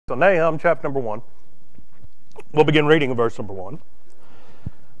So Nahum chapter number 1. We'll begin reading in verse number 1. The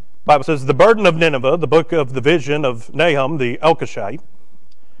Bible says, the burden of Nineveh, the book of the vision of Nahum the Elkoshite.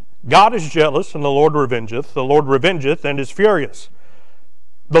 God is jealous, and the Lord revengeth. The Lord revengeth, and is furious.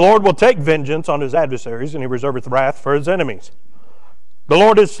 The Lord will take vengeance on his adversaries, and he reserveth wrath for his enemies. The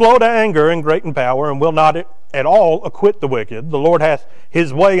Lord is slow to anger and great in power, and will not at all acquit the wicked. The Lord hath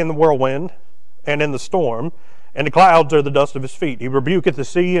his way in the whirlwind and in the storm, and the clouds are the dust of his feet. He rebuketh the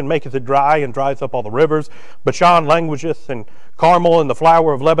sea, and maketh it dry, and drieth up all the rivers. Bashan languisheth, and Carmel and the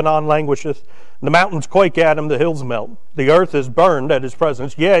flower of Lebanon languisheth. The mountains quake at him, the hills melt. The earth is burned at his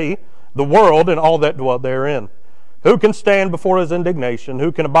presence, yea, the world and all that dwell therein. Who can stand before his indignation?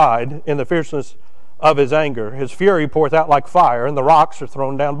 Who can abide in the fierceness of his anger? His fury poureth out like fire, and the rocks are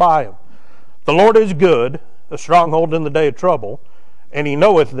thrown down by him. The Lord is good, a stronghold in the day of trouble, and he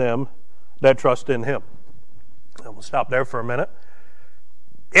knoweth them that trust in him. And we'll stop there for a minute.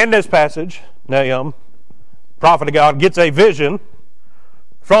 In this passage, Nahum, prophet of God, gets a vision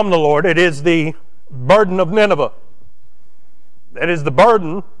from the Lord. It is the burden of Nineveh. It is the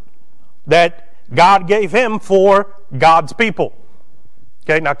burden that God gave him for God's people.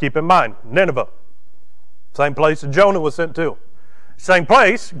 Okay, now keep in mind, Nineveh, same place that Jonah was sent to. Same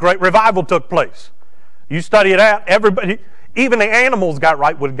place, great revival took place. You study it out, everybody, even the animals got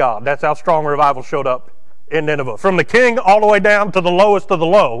right with God. That's how strong revival showed up in Nineveh. From the king all the way down to the lowest of the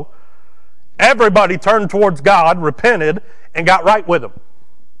low, everybody turned towards God, repented, and got right with him.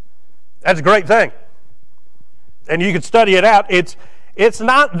 That's a great thing. And you can study it out. It's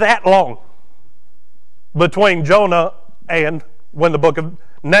not that long between Jonah and when the book of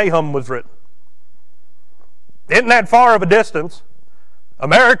Nahum was written. Isn't that far of a distance?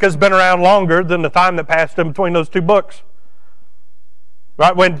 America's been around longer than the time that passed in between those two books.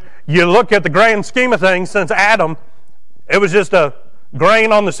 Right? When you look at the grand scheme of things, since Adam, it was just a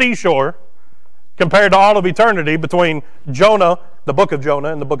grain on the seashore compared to all of eternity between Jonah, the book of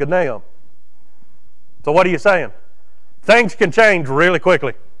Jonah, and the book of Nahum. So what are you saying? Things can change really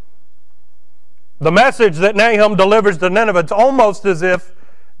quickly. The message that Nahum delivers to Nineveh, it's almost as if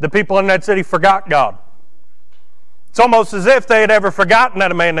the people in that city forgot God. It's almost as if they had ever forgotten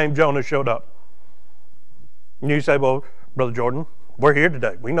that a man named Jonah showed up. And you say, well, Brother Jordan, we're here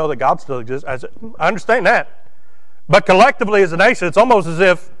today. We know that God still exists. I understand that. But collectively as a nation, it's almost as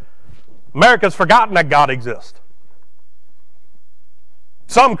if America's forgotten that God exists.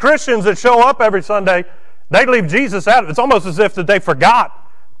 Some Christians that show up every Sunday, they leave Jesus out of it. It's almost as if that they forgot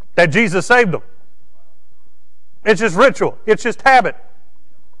that Jesus saved them. It's just ritual. It's just habit.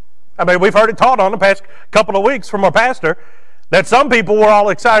 I mean, we've heard it taught on the past couple of weeks from our pastor that some people were all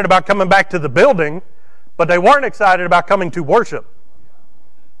excited about coming back to the building, but they weren't excited about coming to worship.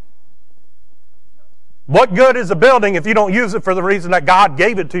 What good is a building if you don't use it for the reason that God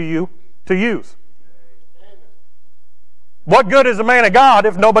gave it to you to use? What good is a man of God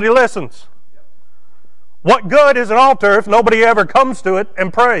if nobody listens? What good is an altar if nobody ever comes to it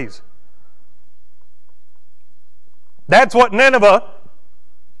and prays? That's what Nineveh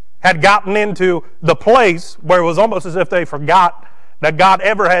had gotten into, the place where it was almost as if they forgot that God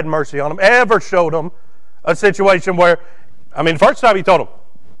ever had mercy on them, ever showed them a situation where, I mean, first time he told them,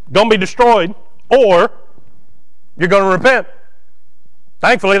 going to be destroyed, or you're going to repent.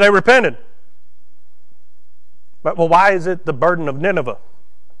 Thankfully, they repented. But, well, why is it the burden of Nineveh?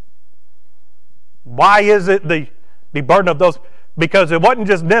 Why is it the burden of those? Because it wasn't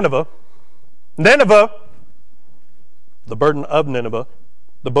just Nineveh. Nineveh, the burden of Nineveh,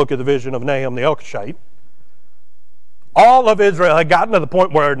 the book of the vision of Nahum the Elkoshite, all of Israel had gotten to the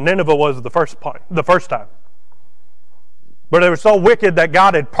point where Nineveh was the first time. Where they were so wicked that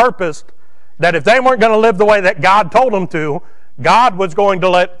God had purposed that if they weren't going to live the way that God told them to, God was going to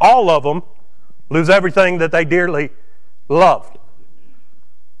let all of them lose everything that they dearly loved.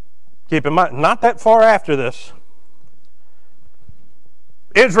 Keep in mind, not that far after this,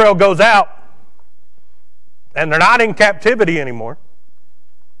 Israel goes out, and they're not in captivity anymore.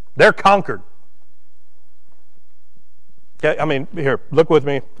 They're conquered. Okay, I mean, here, look with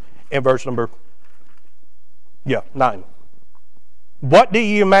me in verse number 9. What do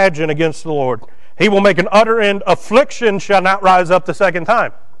you imagine against the Lord? He will make an utter end. Affliction shall not rise up the second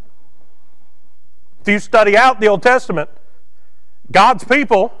time. If you study out the Old Testament, God's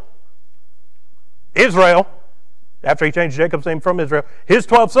people, Israel, after he changed Jacob's name from Israel, his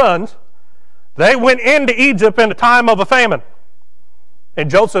 12 sons, they went into Egypt in a time of a famine. And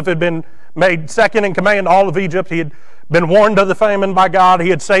Joseph had been made second in command to all of Egypt. He had been warned of the famine by God. He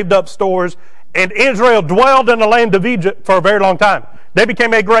had saved up stores. And Israel dwelled in the land of Egypt for a very long time. They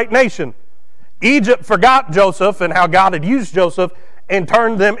became a great nation. Egypt forgot Joseph and how God had used Joseph, and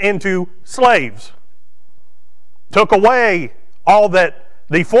turned them into slaves. Took away all that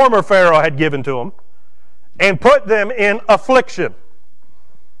the former Pharaoh had given to them and put them in affliction.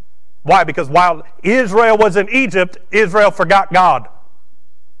 Why? Because while Israel was in Egypt, Israel forgot God.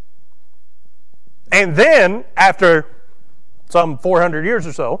 And then, after some 400 years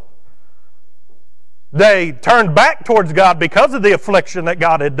or so, they turned back towards God because of the affliction that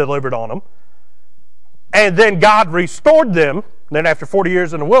God had delivered on them. And then God restored them. Then after 40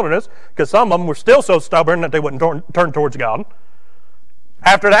 years in the wilderness, because some of them were still so stubborn that they wouldn't turn towards God.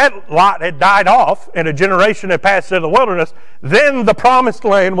 After that lot had died off and a generation had passed through the wilderness, then the promised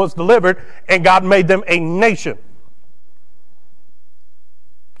land was delivered and God made them a nation.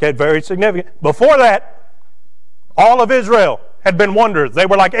 Okay, very significant. Before that, all of Israel had been wanderers. They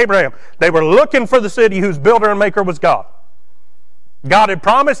were like Abraham. They were looking for the city whose builder and maker was God. God had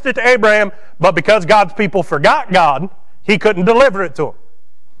promised it to Abraham, but because God's people forgot God, he couldn't deliver it to them.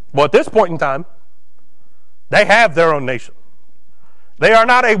 Well, at this point in time, they have their own nation. They are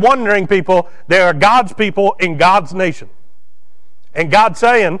not a wandering people. They are God's people in God's nation. And God's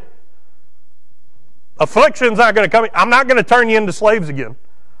saying, affliction's not going to come. I'm not going to turn you into slaves again.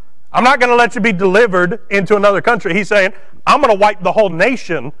 I'm not going to let you be delivered into another country. He's saying, I'm going to wipe the whole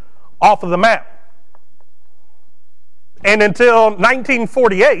nation off of the map. And until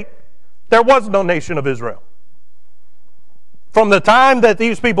 1948, there was no nation of Israel. From the time that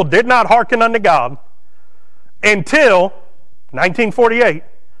these people did not hearken unto God until 1948,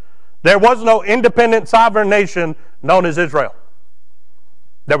 there was no independent sovereign nation known as Israel.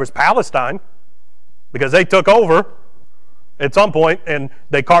 There was Palestine, because they took over at some point and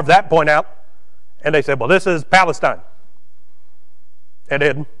they carved that point out and they said, well, this is Palestine. And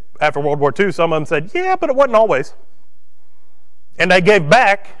then after World War II, some of them said, yeah, but it wasn't always. And they gave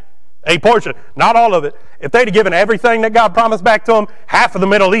back a portion, not all of it. If they'd have given everything that God promised back to them, half of the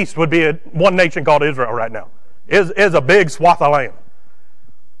Middle East would be one nation called Israel right now. It is a big swath of land.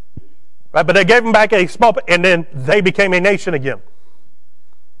 Right? But they gave them back a small, and then they became a nation again.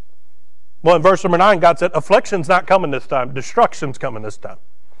 Well, in verse number 9, God said, affliction's not coming this time. Destruction's coming this time.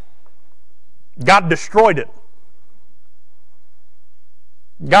 God destroyed it.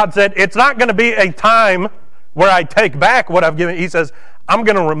 God said, it's not going to be a time where I take back what I've given. He says, I'm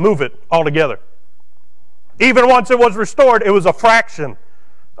going to remove it altogether. Even once it was restored, it was a fraction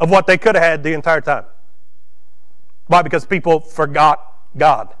of what they could have had the entire time. Why? Because people forgot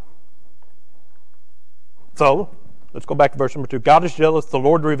God. So, let's go back to verse number 2. God is jealous, the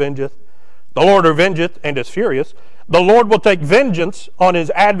Lord revengeth. The Lord revengeth and is furious. The Lord will take vengeance on his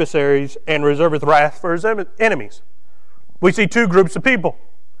adversaries and reserveth wrath for his enemies. We see two groups of people.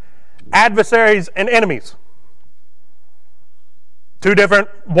 Adversaries and enemies. Two different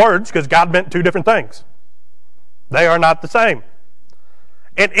words because God meant two different things. They are not the same.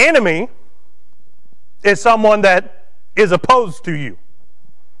 An enemy is someone that is opposed to you.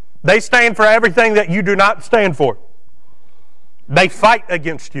 They stand for everything that you do not stand for. They fight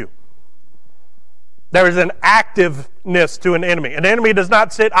against you. There is an activeness to an enemy. An enemy does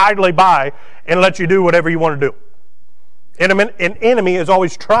not sit idly by and let you do whatever you want to do. An enemy is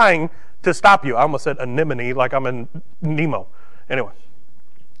always trying to stop you. I almost said anemone like I'm in Nemo. Anyway,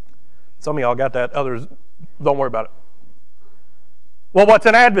 some of y'all got that. Others, don't worry about it. Well, what's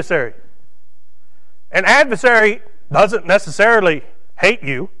an adversary? An adversary doesn't necessarily hate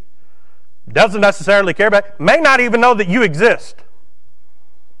you, doesn't necessarily care about you, may not even know that you exist.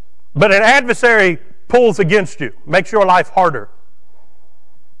 But an adversary pulls against you, makes your life harder.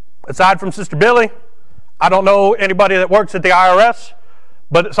 Aside from Sister Billy, I don't know anybody that works at the IRS,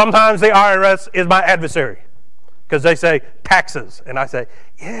 but sometimes the IRS is my adversary because they say taxes, and I say,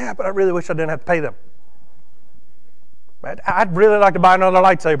 yeah, but I really wish I didn't have to pay them. I'd really like to buy another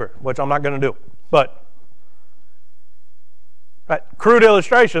lightsaber, which I'm not going to do. But, right, crude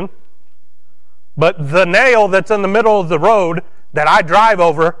illustration, but the nail that's in the middle of the road that I drive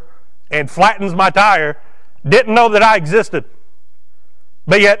over and flattens my tire didn't know that I existed.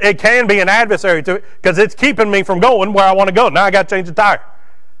 But yet it can be an adversary to it because it's keeping me from going where I want to go. Now I got to change the tire.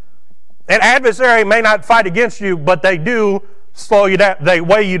 An adversary may not fight against you, but they do slow you down. They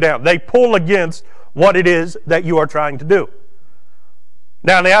weigh you down. They pull against what it is that you are trying to do.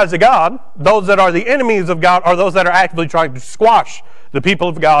 Now, in the eyes of God, those that are the enemies of God are those that are actively trying to squash the people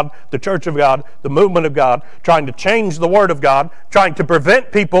of God, the church of God, the movement of God, trying to change the word of God, trying to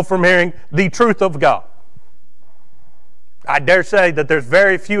prevent people from hearing the truth of God. I dare say that there's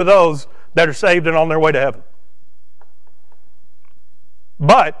very few of those that are saved and on their way to heaven.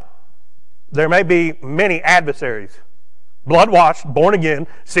 But there may be many adversaries, blood-washed, born again,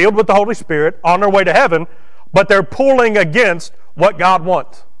 sealed with the Holy Spirit, on their way to heaven, but they're pulling against what God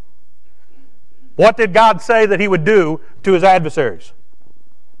wants. What did God say that he would do to his adversaries?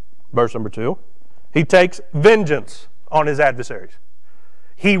 Verse number 2. He takes vengeance on his adversaries.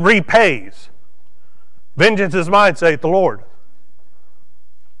 He repays. Vengeance is mine, saith the Lord.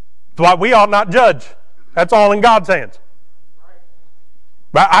 That's why we ought not judge. That's all in God's hands.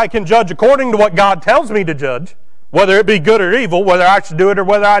 But I can judge according to what God tells me to judge, whether it be good or evil, whether I should do it or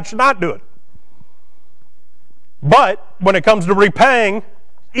whether I should not do it. But when it comes to repaying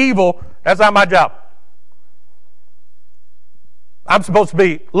evil, that's not my job. I'm supposed to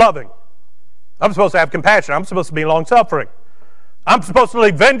be loving. I'm supposed to have compassion. I'm supposed to be long-suffering. I'm supposed to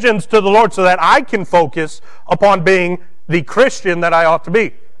leave vengeance to the Lord so that I can focus upon being the Christian that I ought to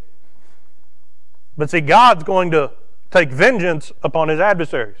be. But see, God's going to take vengeance upon his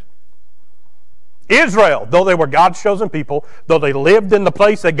adversaries. Israel, though they were God's chosen people, though they lived in the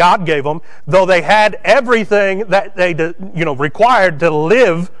place that God gave them, though they had everything that they required to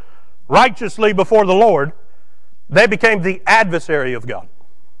live righteously before the Lord, they became the adversary of God.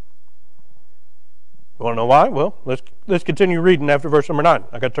 You want to know why? Well, let's continue reading after verse number 9.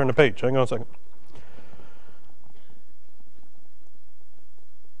 I got to turn the page. Hang on a second.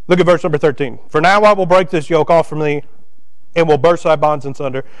 Look at verse number 13. For now I will break this yoke off from thee, and will burst thy bonds in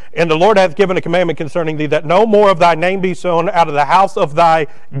sunder. And the Lord hath given a commandment concerning thee, that no more of thy name be sown. Out of the house of thy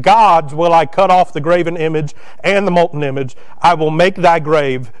gods will I cut off the graven image and the molten image. I will make thy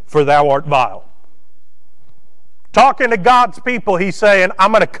grave, for thou art vile. Talking to God's people, he's saying,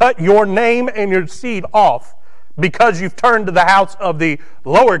 I'm going to cut your name and your seed off because you've turned to the house of the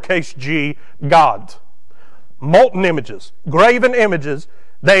lowercase g gods. Molten images, graven images.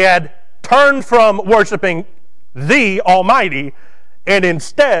 They had turned from worshiping the Almighty and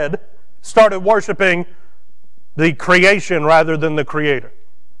instead started worshiping the creation rather than the Creator.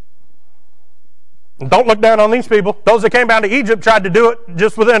 And don't look down on these people. Those that came down to Egypt tried to do it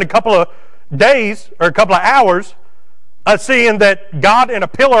just within a couple of days or a couple of hours, seeing that God in a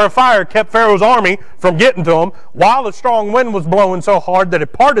pillar of fire kept Pharaoh's army from getting to them, while a strong wind was blowing so hard that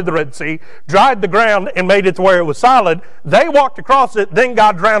it parted the Red Sea, dried the ground, and made it to where it was solid. They walked across it, then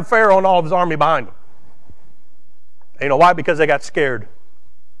God drowned Pharaoh and all of his army behind them. You know why? Because they got scared.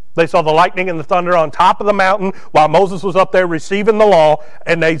 They saw the lightning and the thunder on top of the mountain while Moses was up there receiving the law,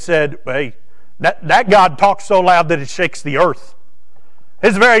 and they said, hey, that God talks so loud that it shakes the earth.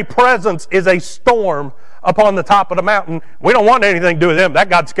 His very presence is a storm upon the top of the mountain. We don't want anything to do with him.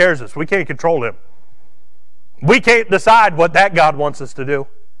 That God scares us. We can't control him. We can't decide what that God wants us to do.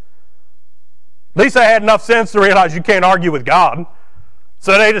 At least they had enough sense to realize you can't argue with God.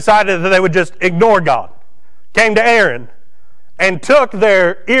 So they decided that they would just ignore God. Came to Aaron and took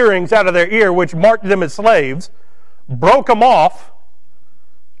their earrings out of their ear, which marked them as slaves, broke them off,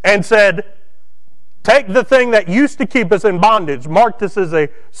 and said, take the thing that used to keep us in bondage, marked us as a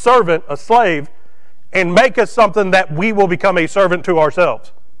servant, a slave, and make us something that we will become a servant to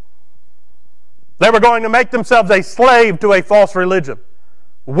ourselves. They were going to make themselves a slave to a false religion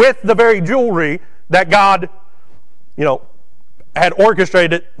with the very jewelry that God, had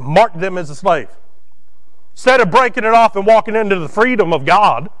orchestrated, marked them as a slave. Instead of breaking it off and walking into the freedom of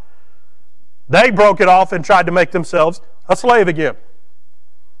God, they broke it off and tried to make themselves a slave again.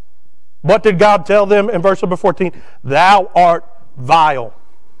 What did God tell them in verse number 14? Thou art vile.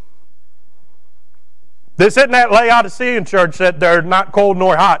 This isn't that Laodicean church that they're not cold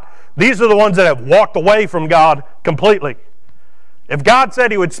nor hot. These are the ones that have walked away from God completely. If God said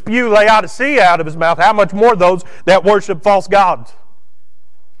he would spew Laodicea out of his mouth, how much more those that worship false gods?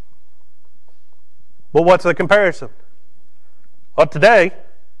 But what's the comparison? Well, today,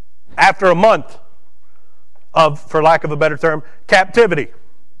 after a month of, for lack of a better term, captivity,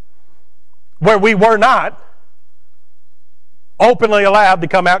 where we were not openly allowed to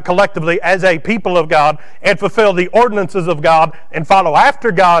come out collectively as a people of God and fulfill the ordinances of God and follow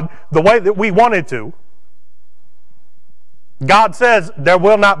after God the way that we wanted to, God says there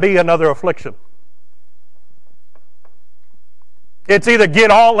will not be another affliction. It's either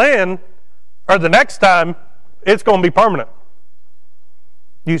get all in, or the next time it's going to be permanent.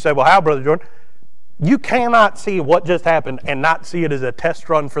 You say, well, how, Brother Jordan? You cannot see what just happened and not see it as a test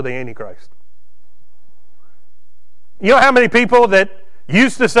run for the Antichrist. You know how many people that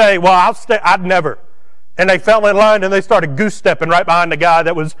used to say, well, I'd never. And they fell in line and they started goose-stepping right behind the guy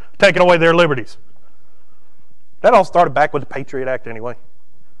that was taking away their liberties. That all started back with the Patriot Act anyway.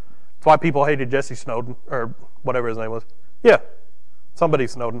 That's why people hated Jesse Snowden, or whatever his name was. Yeah, somebody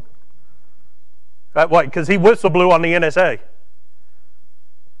Snowden. Why? Because he whistle blew on the NSA.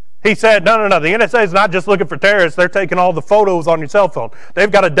 He said, no, the NSA is not just looking for terrorists. They're taking all the photos on your cell phone.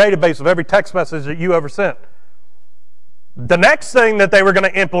 They've got a database of every text message that you ever sent. The next thing that they were going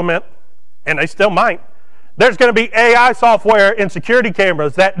to implement, and they still might, there's going to be AI software and security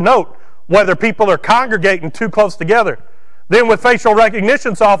cameras that note whether people are congregating too close together. Then with facial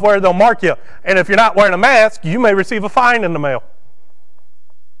recognition software, they'll mark you. And if you're not wearing a mask, you may receive a fine in the mail.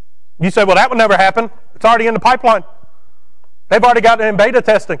 You say, well, that would never happen. It's already in the pipeline. They've already got it in beta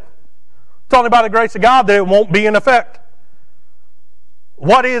testing. It's only by the grace of God that it won't be in effect.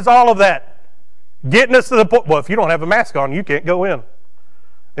 What is all of that? Getting us to the point, well, if you don't have a mask on, you can't go in.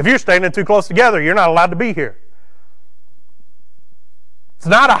 If you're standing too close together, you're not allowed to be here. It's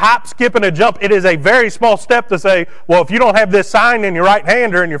not a hop, skip, and a jump. It is a very small step to say, well, if you don't have this sign in your right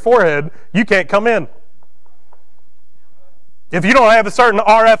hand or in your forehead, you can't come in. If you don't have a certain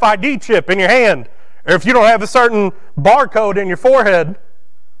RFID chip in your hand, or if you don't have a certain barcode in your forehead,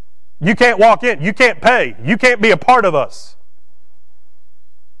 you can't walk in. You can't pay. You can't be a part of us.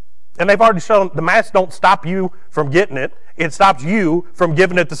 And they've already shown the masks don't stop you from getting it. It stops you from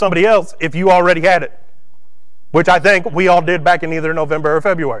giving it to somebody else if you already had it, which I think we all did back in either November or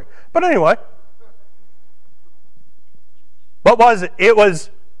February. But anyway, what was it? It was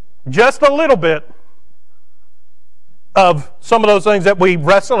just a little bit of some of those things that we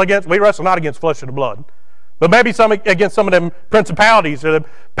wrestle against. We wrestle not against flesh and blood, but maybe some against some of them principalities or the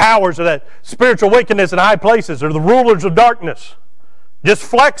powers or that spiritual wickedness in high places or the rulers of darkness. Just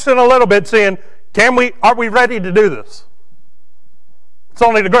flexing a little bit, saying, are we ready to do this? It's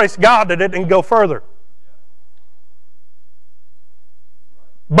only the grace of God that it didn't go further.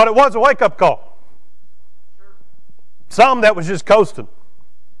 But it was a wake-up call. Some that was just coasting.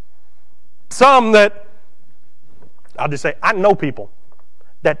 Some that, I'll just say, I know people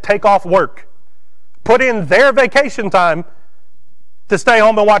that take off work, put in their vacation time to stay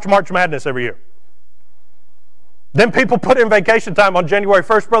home and watch March Madness every year. Then people put in vacation time on January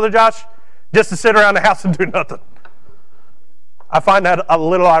 1st, Brother Josh, just to sit around the house and do nothing. I find that a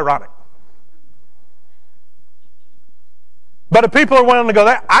little ironic. But if people are willing to go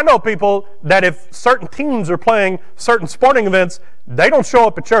there, I know people that if certain teams are playing certain sporting events, they don't show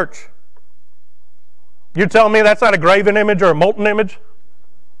up at church. You're telling me that's not a graven image or a molten image?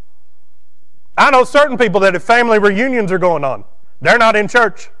 I know certain people that if family reunions are going on, they're not in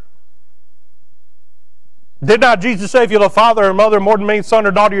church. Did not Jesus say, if you love father or mother more than me, son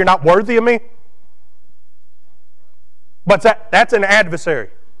or daughter, you're not worthy of me? But that's an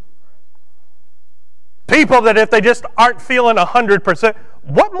adversary. People that if they just aren't feeling 100%,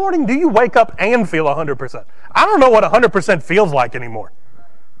 what morning do you wake up and feel 100%? I don't know what 100% feels like anymore.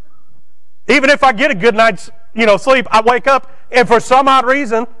 Even if I get a good night's sleep, I wake up, and for some odd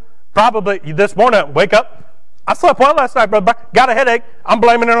reason, probably this morning, I wake up, I slept well last night, brother, got a headache, I'm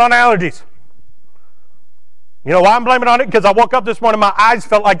blaming it on allergies. You know why I'm blaming it on it? Because I woke up this morning, my eyes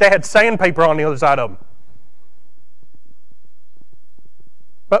felt like they had sandpaper on the other side of them.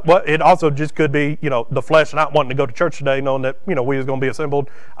 But it also just could be, the flesh not wanting to go to church today, knowing that, we was going to be assembled.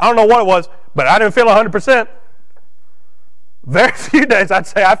 I don't know what it was, but I didn't feel 100%. Very few days I'd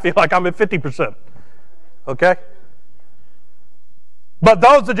say I feel like I'm at 50%. Okay? But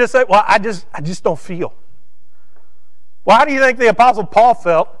those that just say, well, I just don't feel. Well, how do you think the Apostle Paul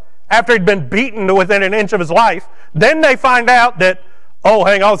felt after he'd been beaten to within an inch of his life? Then they find out that, oh,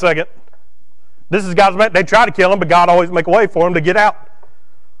 hang on a second. This is God's man. They try to kill him, but God always make a way for him to get out.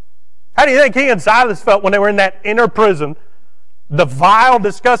 How do you think he and Silas felt when they were in that inner prison, the vile,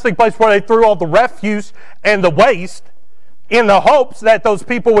 disgusting place where they threw all the refuse and the waste in the hopes that those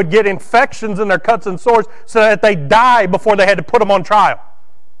people would get infections in their cuts and sores so that they die before they had to put them on trial?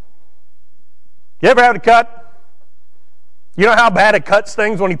 You ever had a cut? You know how bad a cut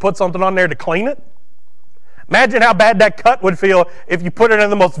stings when you put something on there to clean it? Imagine how bad that cut would feel if you put it in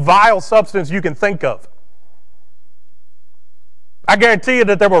the most vile substance you can think of. I guarantee you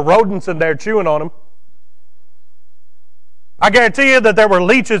that there were rodents in there chewing on them. I guarantee you that there were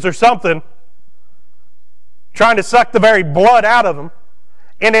leeches or something trying to suck the very blood out of them.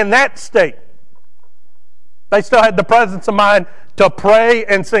 And in that state, they still had the presence of mind to pray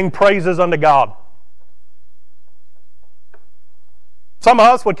and sing praises unto God. Some of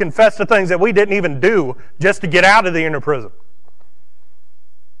us would confess to things that we didn't even do just to get out of the inner prison.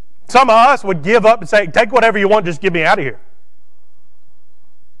 Some of us would give up and say, take whatever you want, just get me out of here.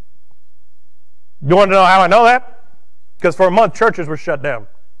 You want to know how I know that? Because for a month, churches were shut down.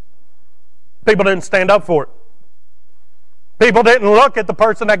 People didn't stand up for it. People didn't look at the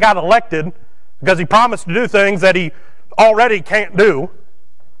person that got elected because he promised to do things that he already can't do.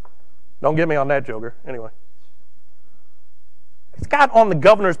 Don't get me on that, Joker. Anyway. It's got on the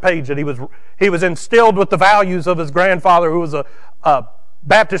governor's page that he was instilled with the values of his grandfather, who was a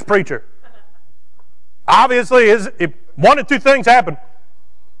Baptist preacher. Obviously, One of two things happened.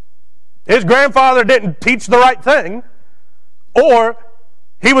 His grandfather didn't teach the right thing, or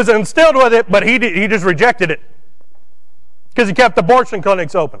he was instilled with it, but he just rejected it because he kept abortion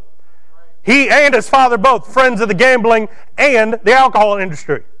clinics open. He and his father both friends of the gambling and the alcohol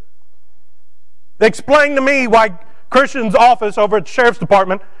industry. Explain to me why Christian's office over at the sheriff's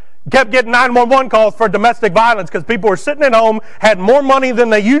department kept getting 911 calls for domestic violence because people were sitting at home, had more money than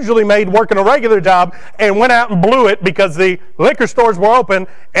they usually made working a regular job, and went out and blew it because the liquor stores were open,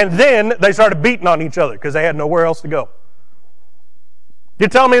 and then they started beating on each other because they had nowhere else to go. You're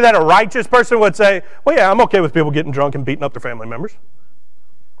telling me that a righteous person would say, well, yeah, I'm okay with people getting drunk and beating up their family members?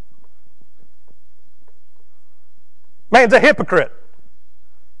 Man's a hypocrite.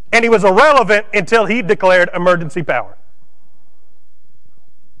 And he was irrelevant until he declared emergency power.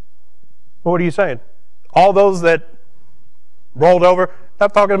 What are you saying? All those that rolled over, I'm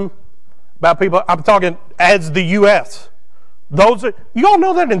not talking about people, I'm talking as the U.S. You all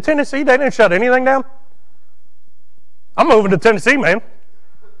know that in Tennessee they didn't shut anything down? I'm moving to Tennessee, man.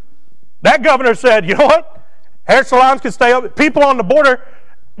 That governor said, you know what? Hair salons can stay open. People on the border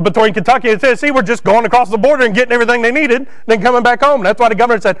between Kentucky and Tennessee were just going across the border and getting everything they needed, then coming back home. That's why the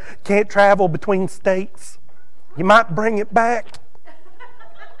governor said, can't travel between states. You might bring it back.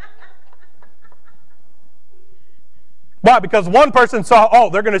 Why? Because one person saw,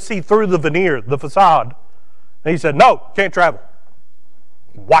 oh, they're going to see through the veneer, the facade. And he said, no, can't travel.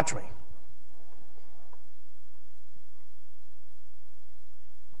 Watch me.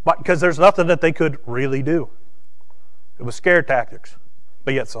 But because there's nothing that they could really do. It was scare tactics.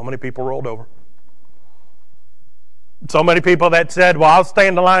 But yet so many people rolled over. So many people that said, well, I'll stay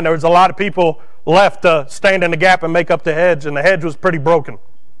in the line. There was a lot of people left to stand in the gap and make up the hedge, and the hedge was pretty broken.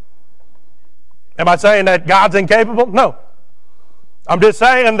 Am I saying that God's incapable? No. I'm just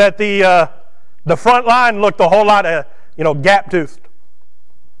saying that the front line looked a whole lot of, gap-toothed.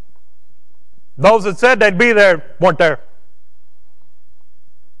 Those that said they'd be there weren't there.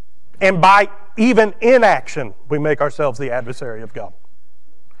 And by even inaction, we make ourselves the adversary of God.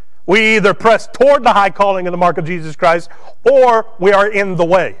 We either press toward the high calling of the mark of Jesus Christ, or we are in the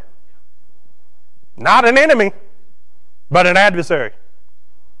way. Not an enemy, but an adversary.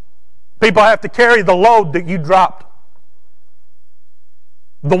 People have to carry the load that you dropped.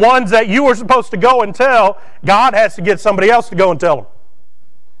 The ones that you were supposed to go and tell, God has to get somebody else to go and tell them.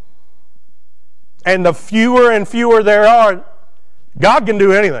 And the fewer and fewer there are, God can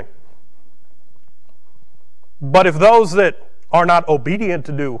do anything. But if those that are not obedient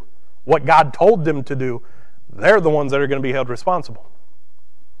to do what God told them to do, they're the ones that are going to be held responsible.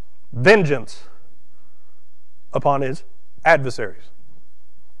 Vengeance upon his adversaries.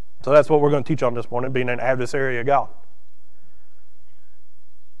 So that's what we're going to teach on this morning, being an adversary of God.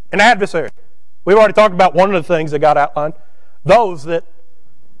 An adversary. We've already talked about one of the things that God outlined. Those that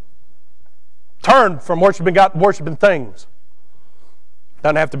turn from worshiping God to worshiping things.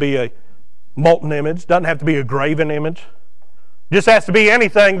 Doesn't have to be a molten image. Doesn't have to be a graven image. Just has to be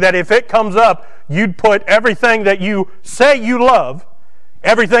anything that if it comes up, you'd put everything that you say you love,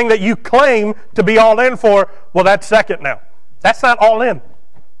 everything that you claim to be all in for, well, that's second now. That's not all in.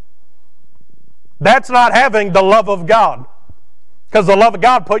 That's not having the love of God. Because the love of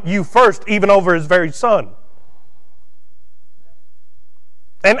God put you first, even over his very son.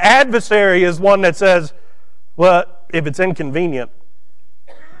 An adversary is one that says, well, if it's inconvenient,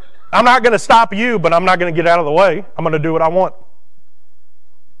 I'm not going to stop you, but I'm not going to get out of the way. I'm going to do what I want.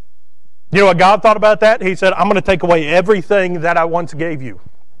 You know what God thought about that? He said, I'm going to take away everything that I once gave you.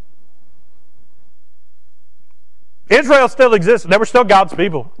 Israel still existed. They were still God's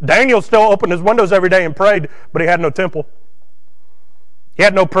people. Daniel still opened his windows every day and prayed, but he had no temple. He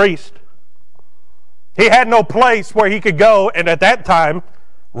had no priest. He had no place where he could go and at that time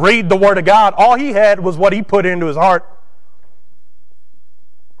read the Word of God. All he had was what he put into his heart.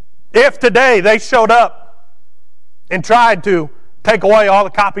 If today they showed up and tried to take away all the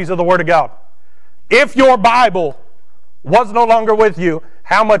copies of the Word of God, if your Bible was no longer with you,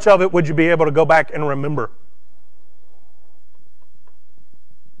 how much of it would you be able to go back and remember?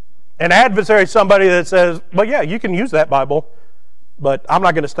 An adversary is somebody that says, well, yeah, you can use that Bible, but I'm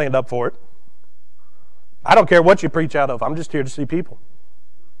not going to stand up for it. I don't care what you preach out of. I'm just here to see people.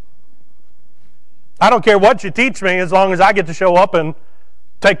 I don't care what you teach me as long as I get to show up and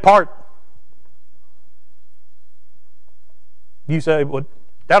take part. You say, well,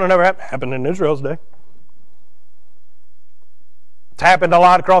 that'll never happen in Israel's day. It's happened a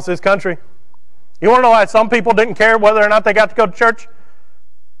lot across this country. You want to know why some people didn't care whether or not they got to go to church?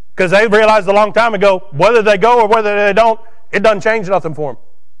 Because they realized a long time ago, whether they go or whether they don't, it doesn't change nothing for them.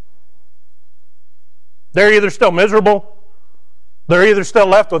 They're either still miserable, they're either still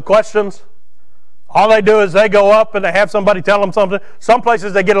left with questions. All they do is they go up and they have somebody tell them something. Some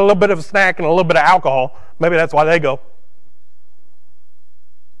places they get a little bit of a snack and a little bit of alcohol. Maybe that's why they go.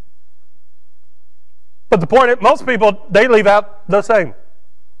 But the point is, most people, they leave out the same.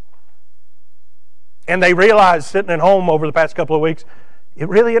 And they realize sitting at home over the past couple of weeks, it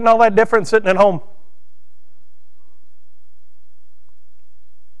really isn't all that different sitting at home.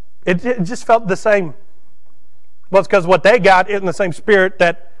 It just felt the same. Well, it's because what they got isn't the same spirit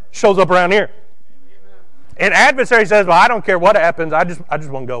that shows up around here. And Adversary says, well, I don't care what happens. I just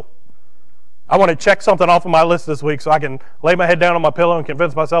want to go. I want to check something off of my list this week so I can lay my head down on my pillow and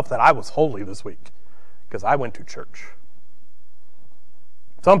convince myself that I was holy this week because I went to church.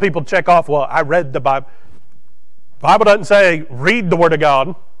 Some people check off, well, I read the Bible. The Bible doesn't say read the Word of God.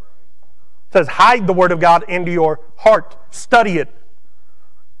 It says hide the Word of God into your heart. Study it.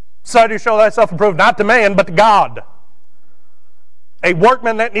 Study to show thyself approved, not to man, but to God. A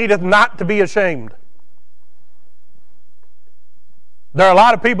workman that needeth not to be ashamed. There are a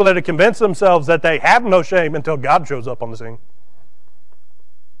lot of people that have convinced themselves that they have no shame until God shows up on the scene.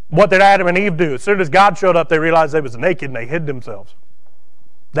 What did Adam and Eve do? As soon as God showed up, they realized they was naked and they hid themselves.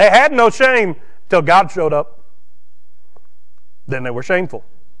 They had no shame till God showed up. Then they were shameful.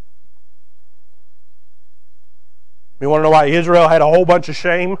 You want to know why Israel had a whole bunch of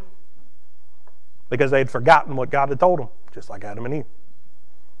shame? Because they had forgotten what God had told them, just like Adam and Eve.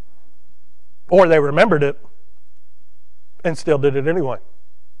 Or they remembered it and still did it anyway.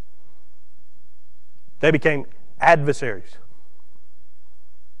 They became adversaries.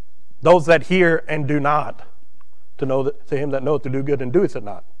 Those that hear and do not, to know that, to him that knoweth to do good and doeth it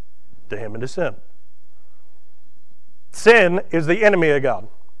not, to him it is sin. Sin is the enemy of God.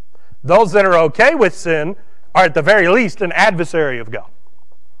 Those that are okay with sin are at the very least an adversary of God.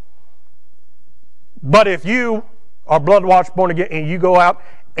 But if you are blood-washed, born again, and you go out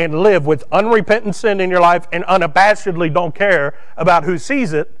and live with unrepentant sin in your life and unabashedly don't care about who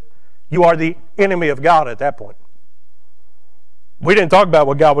sees it, you are the enemy of God at that point. We didn't talk about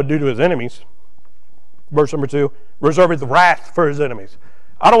what God would do to his enemies. Verse number 2, reserveth wrath for his enemies.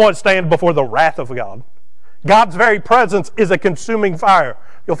 I don't want to stand before the wrath of God. God's very presence is a consuming fire.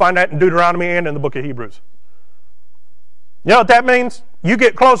 You'll find that in Deuteronomy and in the book of Hebrews. You know what that means? You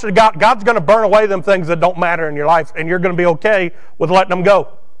get closer to God, God's going to burn away them things that don't matter in your life, and you're going to be okay with letting them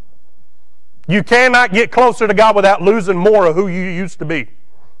go. You cannot get closer to God without losing more of who you used to be.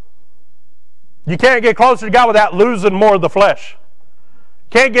 You can't get closer to God without losing more of the flesh.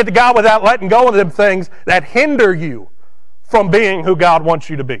 Can't get to God without letting go of them things that hinder you from being who God wants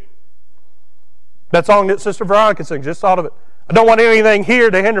you to be. That song that Sister Veronica sings, just thought of it. I don't want anything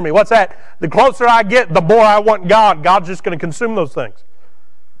here to hinder me. What's that? The closer I get, the more I want God. God's just going to consume those things.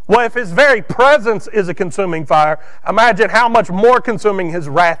 Well, if his very presence is a consuming fire, imagine how much more consuming his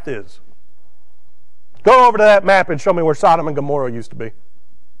wrath is. Go over to that map and show me where Sodom and Gomorrah used to be.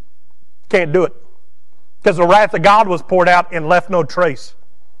 Can't do it. Because the wrath of God was poured out and left no trace.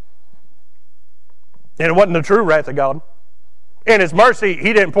 And it wasn't the true wrath of God. In his mercy,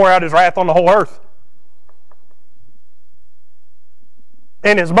 he didn't pour out his wrath on the whole earth.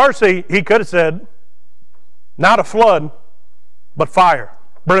 In his mercy, he could have said, not a flood, but fire,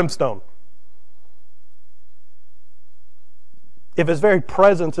 brimstone. If his very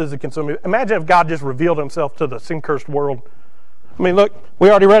presence is a consuming, imagine if God just revealed himself to the sin-cursed world. I mean, look, we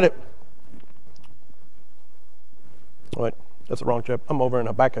already read it. Wait, that's the wrong chapter. I'm over in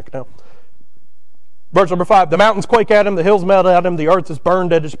Habakkuk now. Verse number 5, the mountains quake at him, the hills melt at him, the earth is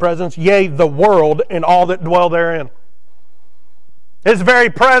burned at his presence, yea, the world and all that dwell therein. His very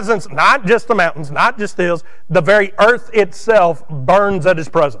presence, not just the mountains, not just the hills, the very earth itself burns at his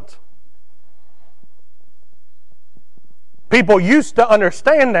presence. People used to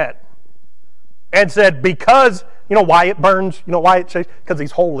understand that and said, because, you know why it burns, you know why it shakes? Because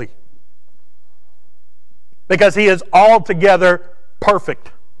he's holy. Because he is altogether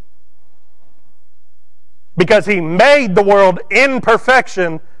perfect. Because he made the world in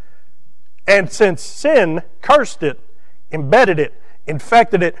perfection, and since sin cursed it, embedded it,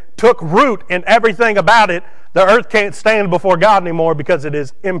 infected it, took root in everything about it, the earth can't stand before God anymore because it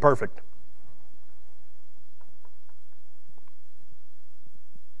is imperfect.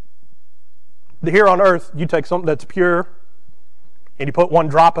 Here on earth, you take something that's pure and you put one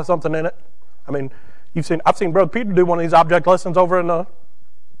drop of something in it. I mean, I've seen Brother Peter do one of these object lessons over in the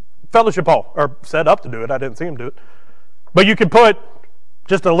fellowship hall, or set up to do it. I didn't see him do it. But you can put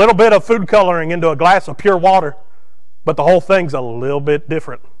just a little bit of food coloring into a glass of pure water, but the whole thing's a little bit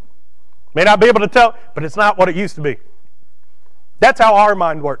different. May not be able to tell, but it's not what it used to be. That's how our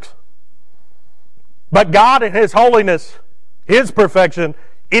mind works. But God in His holiness, His perfection,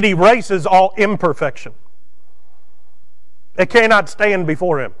 it erases all imperfection. It cannot stand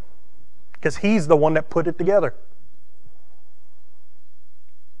before Him because He's the one that put it together.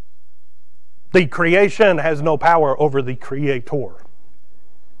 The creation has no power over the Creator.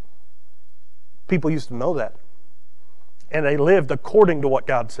 People used to know that. And they lived according to what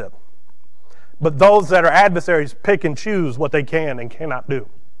God said. But those that are adversaries pick and choose what they can and cannot do.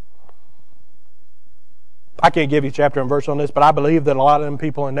 I can't give you chapter and verse on this, but I believe that a lot of them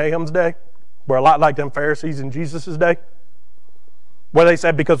people in Nahum's day were a lot like them Pharisees in Jesus' day, where they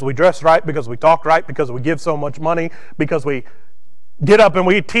said because we dress right, because we talk right, because we give so much money, because we get up and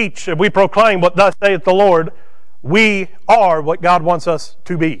we teach and we proclaim what thus saith the Lord, we are what God wants us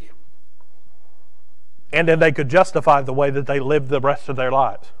to be. And then they could justify the way that they lived the rest of their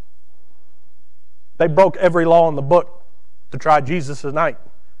lives. They broke every law in the book to try Jesus at night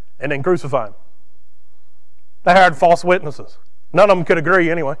and then crucify Him. They hired false witnesses. None of them could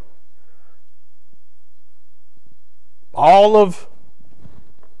agree anyway. All of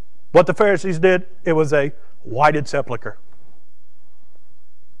what the Pharisees did, it was a whited sepulcher.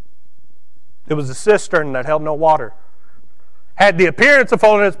 It was a cistern that held no water. Had the appearance of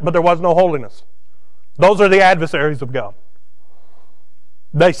holiness, but there was no holiness. Those are the adversaries of God.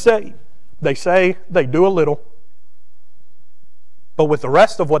 They say they do a little, but with the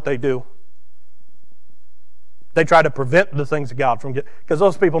rest of what they do, they try to prevent the things of God from getting, because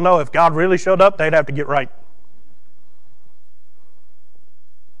those people know if God really showed up, they'd have to get right.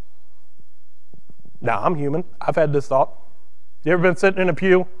 Now, I'm human. I've had this thought. You ever been sitting in a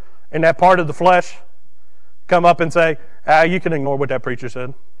pew and that part of the flesh come up and say, you can ignore what that preacher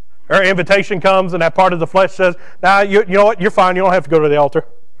said? Or invitation comes and that part of the flesh says, you know what, you're fine. You don't have to go to the altar.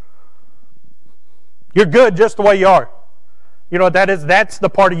 You're good just the way you are. You know what that is? That's the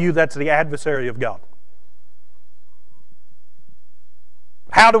part of you that's the adversary of God.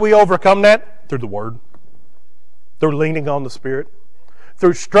 How do we overcome that? Through the Word. Through leaning on the Spirit.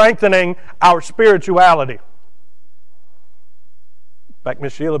 Through strengthening our spirituality. In fact,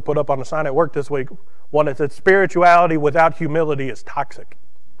 Miss Sheila put up on the sign at work this week one that said, spirituality without humility is toxic.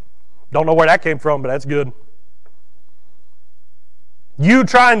 Don't know where that came from, but that's good. You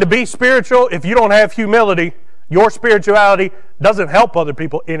trying to be spiritual, if you don't have humility, your spirituality doesn't help other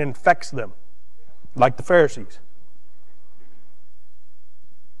people, it infects them. Like the Pharisees.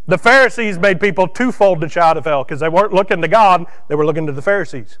 The Pharisees made people twofold the child of hell because they weren't looking to God, they were looking to the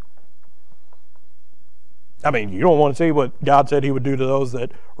Pharisees. I mean, you don't want to see what God said He would do to those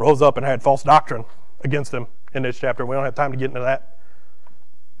that rose up and had false doctrine against them in this chapter. We don't have time to get into that.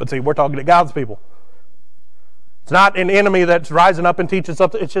 But see, we're talking to God's people. It's not an enemy that's rising up and teaching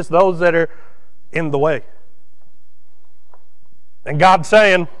something. It's just those that are in the way. And God's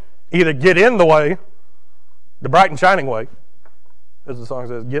saying, either get in the way, the bright and shining way, as the song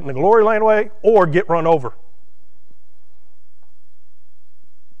says, get in the glory lane way, or get run over.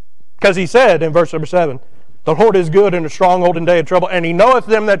 Because He said in verse number 7, the Lord is good and a stronghold in day of trouble, and He knoweth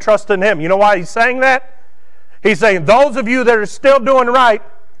them that trust in Him. You know why He's saying that? He's saying, those of you that are still doing right,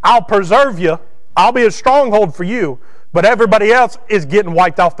 I'll preserve you. I'll be a stronghold for you. But everybody else is getting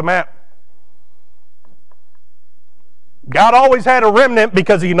wiped off the map. God always had a remnant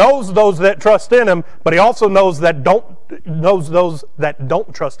because He knows those that trust in Him, but He also knows those that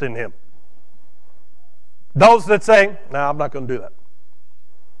don't trust in Him. Those that say, no, I'm not going to do that.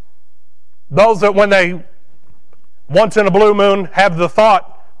 Those that when they, once in a blue moon, have the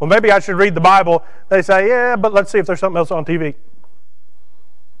thought, well, maybe I should read the Bible, they say, yeah, but let's see if there's something else on TV.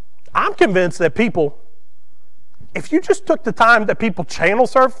 I'm convinced that people, if you just took the time that people channel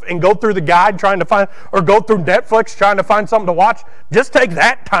surf and go through the guide trying to find, or go through Netflix trying to find something to watch, just take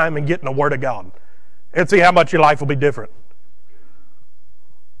that time and get in the Word of God and see how much your life will be different.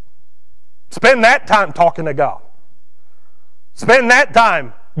 Spend that time talking to God. Spend that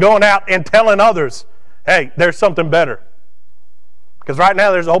time going out and telling others, hey, there's something better. Because right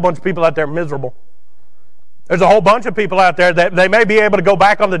now there's a whole bunch of people out there miserable. There's a whole bunch of people out there that they may be able to go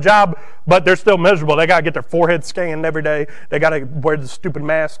back on the job, but they're still miserable. They got to get their forehead scanned every day. They got to wear the stupid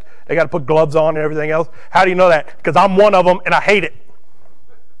mask. They got to put gloves on and everything else. How do you know that? Because I'm one of them and I hate it.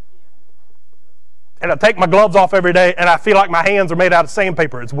 And I take my gloves off every day and I feel like my hands are made out of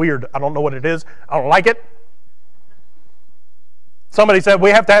sandpaper. It's weird. I don't know what it is. I don't like it. Somebody said,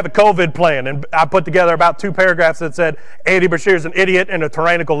 we have to have a COVID plan. And I put together about 2 paragraphs that said, Andy Bashir's an idiot and a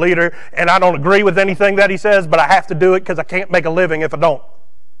tyrannical leader. And I don't agree with anything that he says, but I have to do it because I can't make a living if I don't.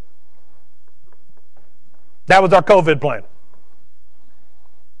 That was our COVID plan.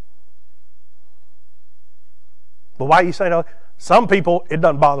 But why are you saying that? Some people, it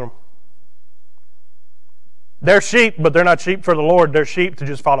doesn't bother them. They're sheep, but they're not sheep for the Lord. They're sheep to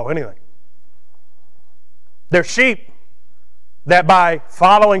just follow anything. They're sheep that by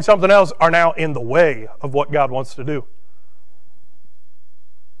following something else are now in the way of what God wants to do.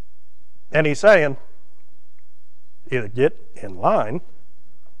 And he's saying, either get in line.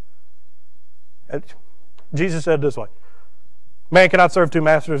 Jesus said this way, man cannot serve two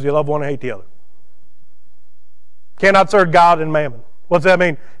masters. You love one and hate the other. Cannot serve God and mammon. What's that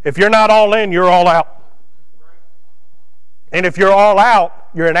mean? If you're not all in, you're all out. And if you're all out,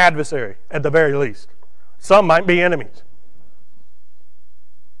 you're an adversary at the very least. Some might be enemies.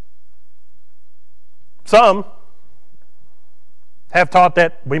 Some have taught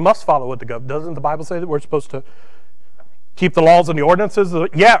that we must follow what the government. Doesn't the Bible say that we're supposed to keep the laws and the ordinances?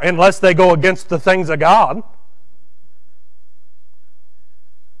 Yeah, unless they go against the things of God.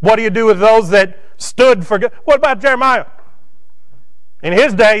 What do you do with those that stood for God? What about Jeremiah? In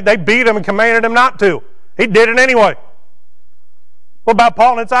his day, they beat him and commanded him not to. He did it anyway. What about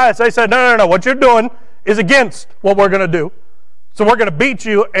Paul and Silas? They said, no, what you're doing is against what we're going to do. So we're going to beat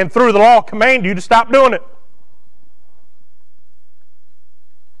you and through the law command you to stop doing it.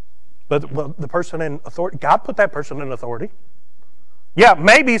 But the person in authority, God put that person in authority. Yeah,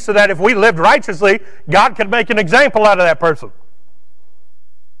 maybe so that if we lived righteously, God could make an example out of that person.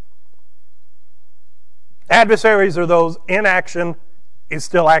 Adversaries are those in action is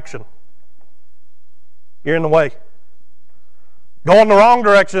still action. You're in the way. Going the wrong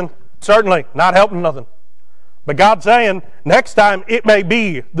direction, certainly not helping nothing. But God's saying, next time it may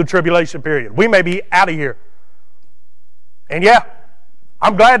be the tribulation period. We may be out of here. And yeah,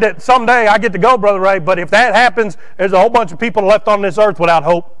 I'm glad that someday I get to go, Brother Ray, but if that happens, there's a whole bunch of people left on this earth without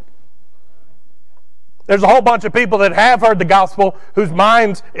hope. There's a whole bunch of people that have heard the gospel whose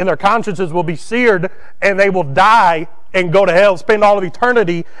minds and their consciences will be seared and they will die and go to hell, spend all of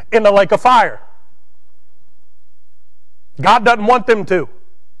eternity in the lake of fire. God doesn't want them to.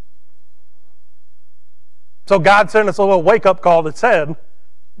 So God sent us a little wake-up call that said,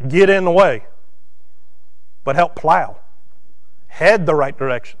 get in the way, but help plow. Head the right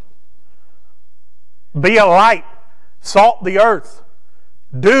direction. Be a light. Salt the earth.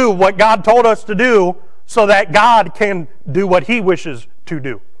 Do what God told us to do so that God can do what He wishes to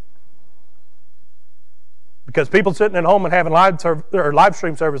do. Because people sitting at home and having live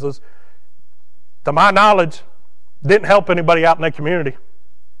stream services, to my knowledge, didn't help anybody out in that community.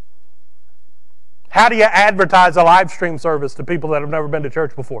 How do you advertise a live stream service to people that have never been to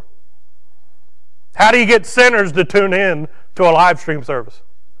church before? How do you get sinners to tune in to a live stream service?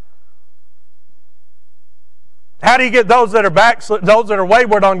 How do you get those that are those that are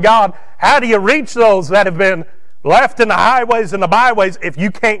wayward on God? How do you reach those that have been left in the highways and the byways if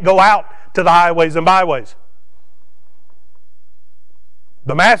you can't go out to the highways and byways?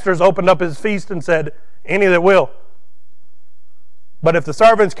 The master's opened up his feast and said, any that will. But if the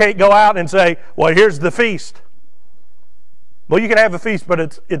servants can't go out and say, well, here's the feast. Well, you can have a feast, but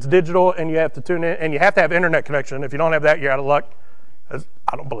it's digital and you have to tune in and you have to have internet connection. If you don't have that, you're out of luck.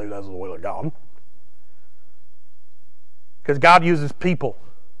 I don't believe that's the will of God. Because God uses people.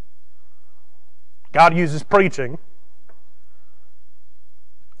 God uses preaching.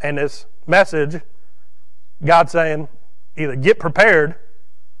 And this message, God's saying, either get prepared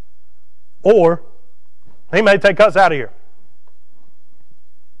or He may take us out of here.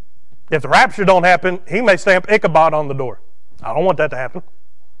 If the rapture don't happen, He may stamp Ichabod on the door. I don't want that to happen.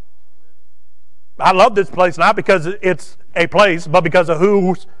 I love this place not because it's a place, but because of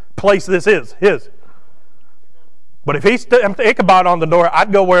whose place this is, His. But if He stamped Ichabod on the door,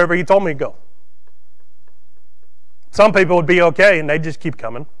 I'd go wherever He told me to go. Some people would be okay, and they just keep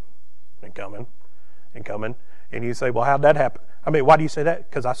coming and coming and coming. And you say, well, how'd that happen? I mean, why do you say that?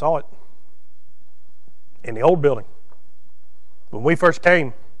 Because I saw it in the old building. When we first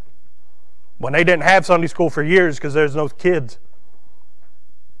came, when they didn't have Sunday school for years because there's no kids.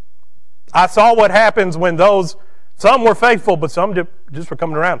 I saw what happens when some were faithful, but some just were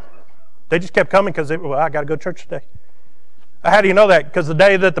coming around. They just kept coming because I got to go to church today. How do you know that? Because the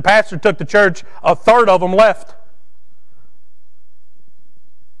day that the pastor took the church, a third of them left.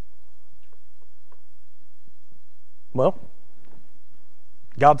 Well,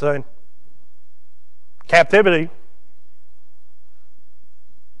 God's saying, captivity,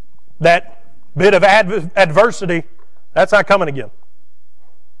 that bit of adversity, that's not coming again.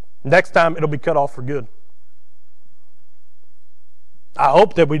 Next time, it'll be cut off for good. I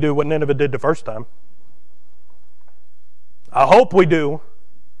hope that we do what Nineveh did the first time. I hope we do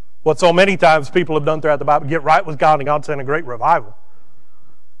what so many times people have done throughout the Bible, get right with God, and God sent a great revival.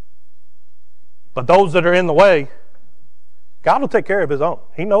 But those that are in the way, God will take care of His own.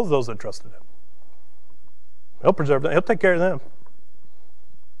 He knows those that trusted Him. He'll preserve them. He'll take care of them.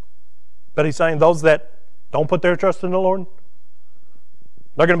 But he's saying those that don't put their trust in the Lord,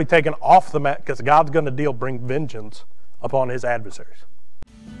 they're going to be taken off the mat because God's going to bring vengeance upon his adversaries.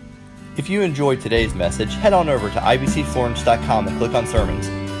 If you enjoyed today's message, head on over to ibcflorence.com and click on sermons.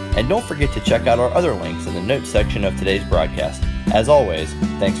 And don't forget to check out our other links in the notes section of today's broadcast. As always,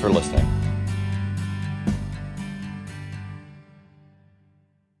 thanks for listening.